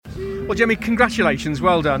Well, Jimmy, congratulations,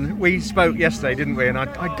 well done. We spoke yesterday, didn't we? And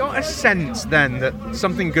I got a sense then that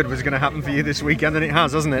something good was going to happen for you this weekend, and it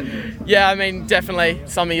has, hasn't it? Yeah, I mean, definitely.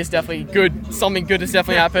 Something is definitely good. Something good has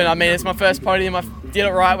definitely happened. I mean, it's my first podium. I did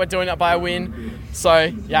it right. We're doing it by a win.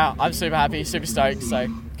 So, yeah, I'm super happy, super stoked. So,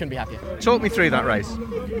 couldn't be happier. Talk me through that race.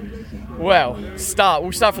 Well, we'll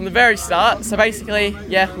start from the very start. So basically,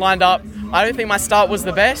 lined up. I don't think my start was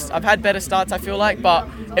the best. I've had better starts, I feel like, but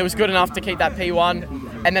it was good enough to keep that P1.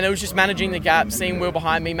 And then it was just managing the gap, seeing Will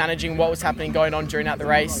behind me, managing what was happening going on during the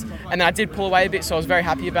race. And then I did pull away a bit, so I was very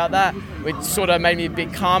happy about that. It sort of made me a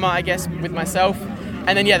bit calmer, I guess, with myself. And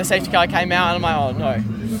then, the safety car came out, and I'm like, oh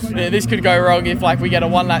no, this could go wrong if we get a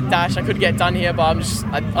one-lap dash. I could get done here, but I'm just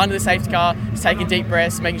under the safety car, just taking deep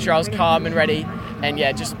breaths, making sure I was calm and ready. And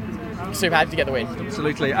just super happy to get the win.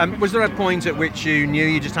 Absolutely. Was there a point at which you knew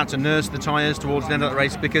you just had to nurse the tyres towards the end of the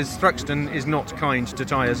race? Because Thruxton is not kind to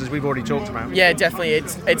tyres, as we've already talked about. Yeah, definitely.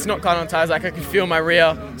 It's not kind on tyres. I could feel my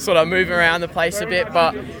rear sort of moving around the place a bit.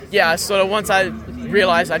 But once I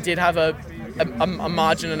realised I did have a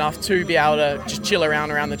margin enough to be able to just chill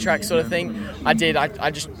around the track sort of thing, I did.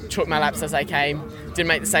 I just took my laps as they came. Didn't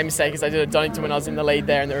make the same mistake as I did at Donington when I was in the lead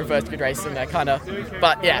there in the reverse grid race, and kind of went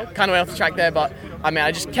off the track there. But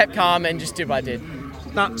I just kept calm and just did what I did.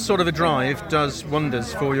 That sort of a drive does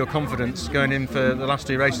wonders for your confidence going in for the last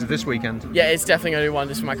two races this weekend. Yeah, it's definitely going to do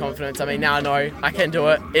wonders for my confidence. I mean, now I know I can do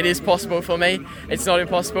it. It is possible for me. It's not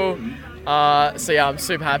impossible. I'm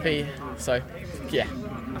super happy. So, yeah.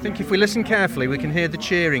 I think if we listen carefully, we can hear the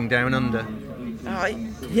cheering down under.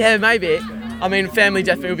 Yeah, maybe. I mean, family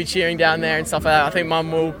definitely will be cheering down there and stuff like that. I think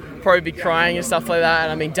Mum will probably be crying and stuff like that.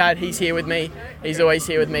 And I mean, Dad, he's here with me. He's always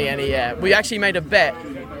here with me. And we actually made a bet.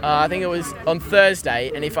 I think it was on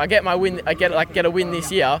Thursday. And if I get my win, I get a win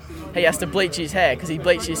this year, he has to bleach his hair because he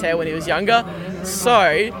bleached his hair when he was younger.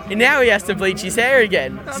 So now he has to bleach his hair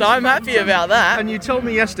again. So I'm happy about that. And you told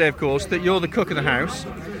me yesterday, of course, that you're the cook of the house.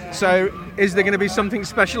 So is there going to be something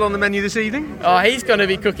special on the menu this evening? Oh, he's going to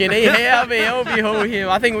be cooking. He'll be all him.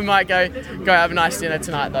 I think we might go have a nice dinner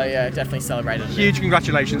tonight, though. Yeah, definitely celebrate it. Huge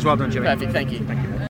congratulations. Well done, Jimmy. Perfect. Thank you.